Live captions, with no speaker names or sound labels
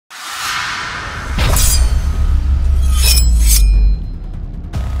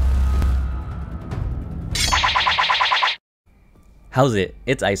How's it?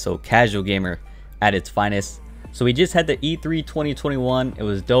 It's ISO Casual Gamer at its finest. So we just had the E3 2021. It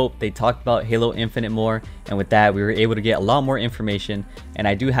was dope. They talked about Halo Infinite more, and with that we were able to get a lot more information, and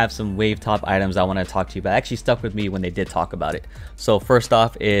I do have some wave top items I want to talk to you about. Actually stuck with me when they did talk about it. So first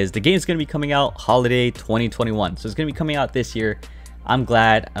off is the game's going to be coming out holiday 2021, so it's going to be coming out this year. I'm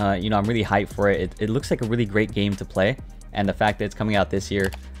glad. I'm really hyped for it. It looks like a really great game to play, and the fact that it's coming out this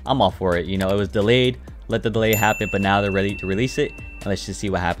year, I'm all for it. It was delayed, let the delay happen, but now they're ready to release it, and let's just see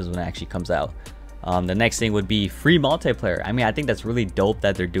what happens when it actually comes out. The next thing would be free multiplayer. I mean, I think that's really dope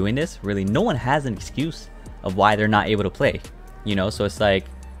that they're doing this. Really, no one has an excuse of why they're not able to play, so it's like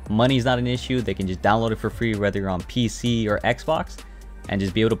money's not an issue. They can just download it for free, whether you're on PC or Xbox, and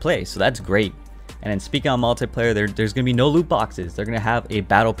just be able to play. So that's great. And then speaking on multiplayer, there's gonna be no loot boxes. They're gonna have a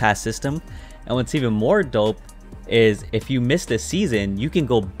battle pass system, and what's even more dope is if you missed a season, you can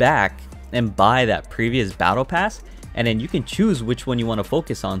go back and buy that previous battle pass, and then you can choose which one you want to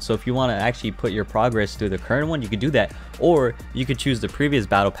focus on. So if you want to actually put your progress through the current one, you could do that, or you could choose the previous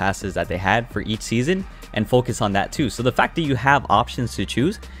battle passes that they had for each season and focus on that too. So the fact that you have options to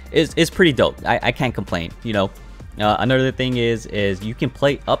choose is pretty dope. I can't complain. Another thing is you can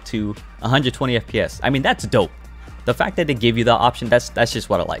play up to 120 FPS. I mean, that's dope. The fact that they give you the option, that's just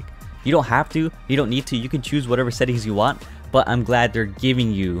what I like. You don't have to, you don't need to, you can choose whatever settings you want, but I'm glad they're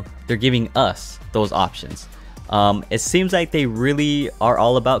giving us those options. It seems like they really are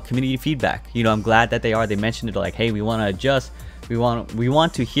all about community feedback. I'm glad that they are. They mentioned it like, hey, we want to adjust, we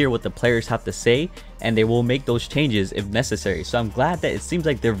want to hear what the players have to say, and they will make those changes if necessary. So I'm glad that it seems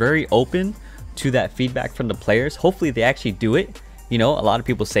like they're very open to that feedback from the players. Hopefully they actually do it. A lot of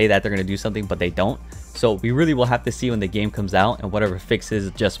people say that they're going to do something, but they don't. So we really will have to see when the game comes out, and whatever fixes,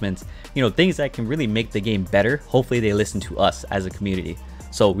 adjustments, things that can really make the game better. Hopefully they listen to us as a community.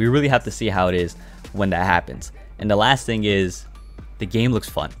 So we really have to see how it is when that happens. And the last thing is, the game looks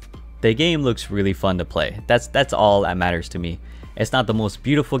fun. The game looks really fun to play. That's all that matters to me. It's not the most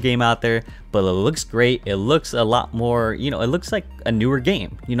beautiful game out there, but it looks great. It looks a lot more, it looks like a newer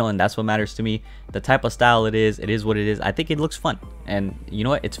game, and that's what matters to me. The type of style it is what it is. I think it looks fun. And you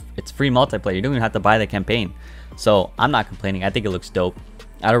know what? It's free multiplayer. You don't even have to buy the campaign. So I'm not complaining. I think it looks dope.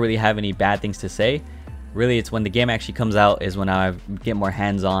 I don't really have any bad things to say. Really, it's when the game actually comes out is when I get more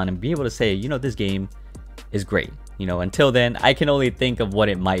hands-on and be able to say, this game is great. Until then, I can only think of what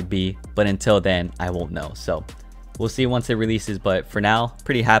it might be, but until then, I won't know. So we'll see once it releases, but for now,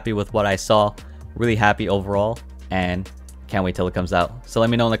 pretty happy with what I saw. Really happy overall, and can't wait till it comes out. So let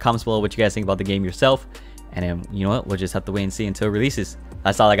me know in the comments below what you guys think about the game yourself, and then, we'll just have to wait and see until it releases.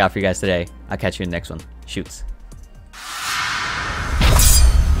 That's all I got for you guys today. I'll catch you in the next one. Shoots.